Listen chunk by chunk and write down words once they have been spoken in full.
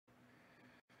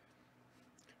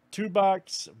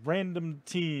2-box random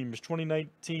teams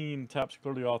 2019 Topps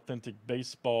Clearly Authentic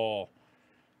Baseball.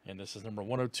 And this is number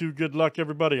 102. Good luck,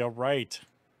 everybody. All right.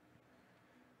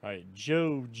 All right,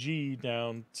 Joe G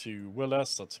down to Will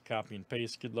S. Let's copy and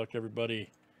paste. Good luck, everybody.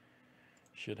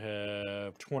 Should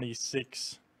have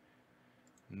 26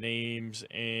 names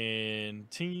and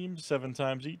teams, 7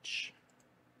 times each.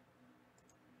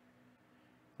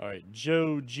 All right,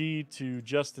 Joe G to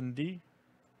Justin D.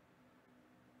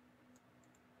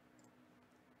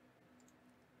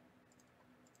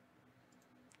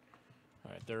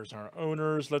 All right, there's our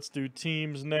owners. Let's do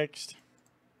teams next.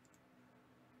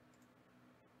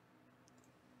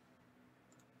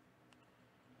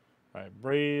 All right,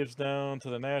 Braves down to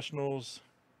the Nationals.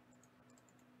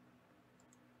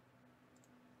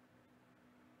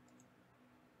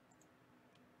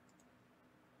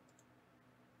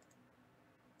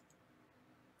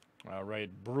 All right,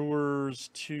 Brewers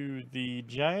to the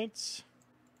Giants.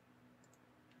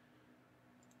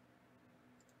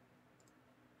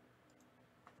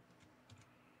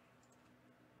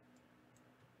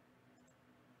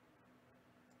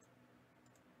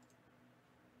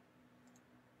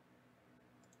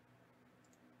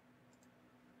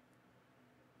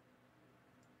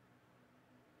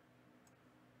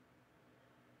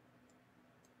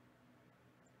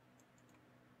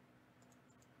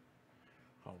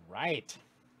 All right.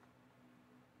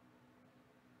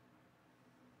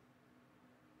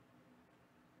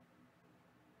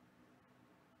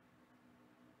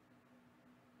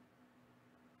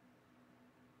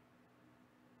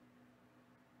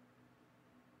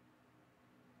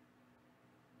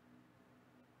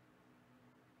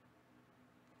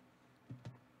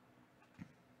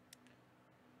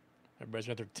 Everybody's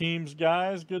got their teams,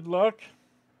 guys. Good luck.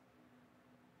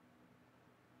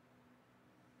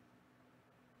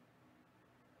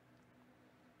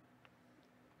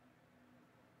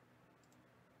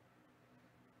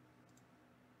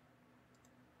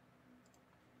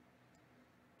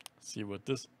 See what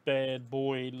this bad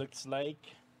boy looks like.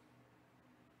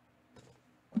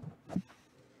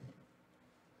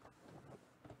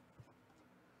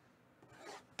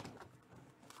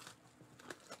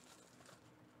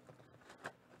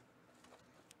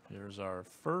 Here's our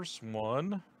first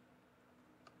one.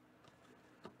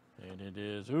 And it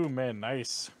is, ooh, man,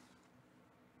 nice.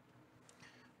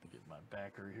 Let me get my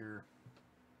backer here.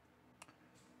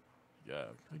 Yeah,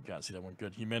 you gotta see that one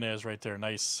good. Jimenez right there,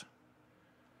 nice.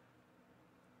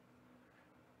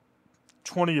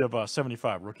 20 of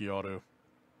 75 rookie auto.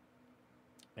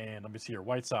 And let me see here,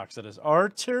 White Sox. That is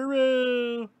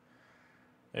Arturo.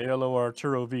 ALO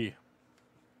Arturo V.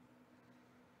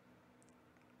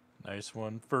 Nice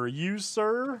one for you,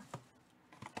 sir.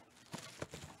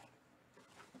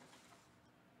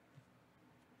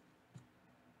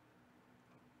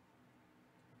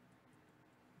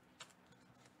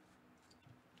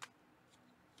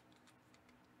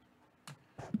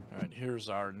 All right, here's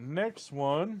our next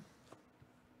one.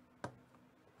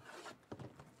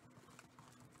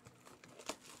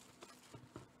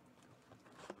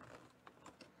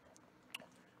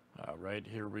 All right,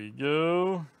 here we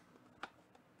go.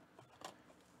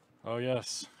 Oh,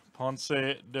 yes, Ponce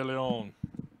de Leon.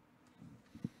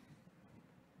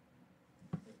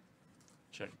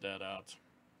 Check that out.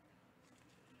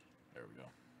 There we go.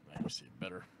 Now you see it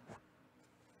better.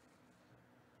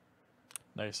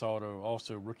 Nice auto.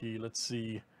 Also rookie. Let's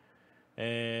see.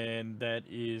 And that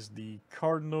is the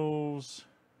Cardinals.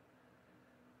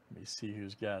 Let me see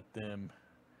who's got them.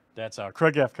 That's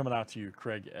Craig F. coming out to you,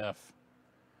 Craig F.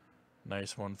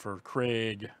 Nice one for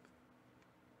Craig.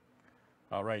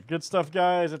 All right, good stuff,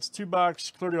 guys. It's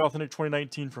 2-box Clearly Authentic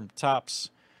 2019 from Topps.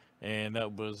 And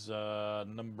that was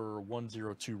number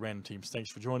 102 Random Teams. Thanks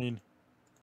for joining.